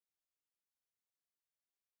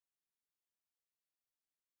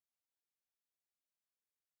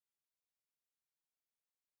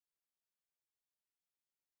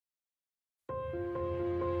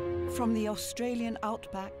From the Australian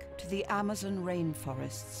outback to the Amazon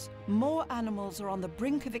rainforests, more animals are on the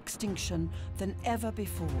brink of extinction than ever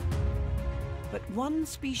before. But one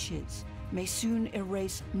species may soon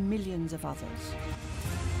erase millions of others.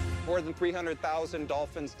 More than 300,000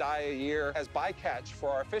 dolphins die a year as bycatch for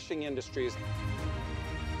our fishing industries.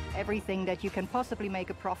 Everything that you can possibly make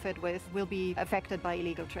a profit with will be affected by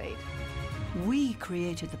illegal trade. We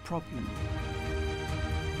created the problem.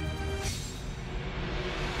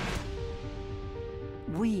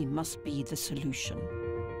 We must be the solution.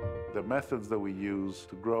 The methods that we use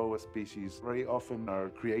to grow a species very often are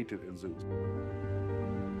created in zoos.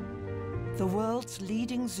 The world's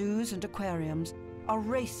leading zoos and aquariums are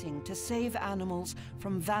racing to save animals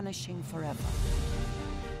from vanishing forever.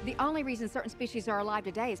 The only reason certain species are alive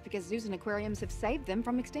today is because zoos and aquariums have saved them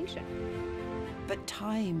from extinction. But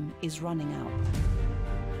time is running out.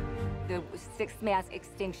 The sixth mass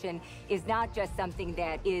extinction is not just something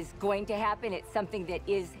that is going to happen, it's something that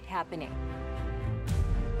is happening.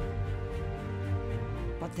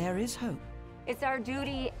 But there is hope. It's our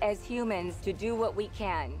duty as humans to do what we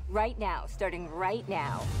can right now, starting right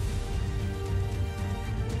now.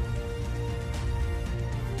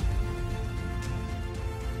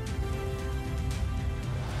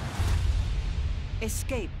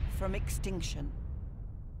 Escape from extinction.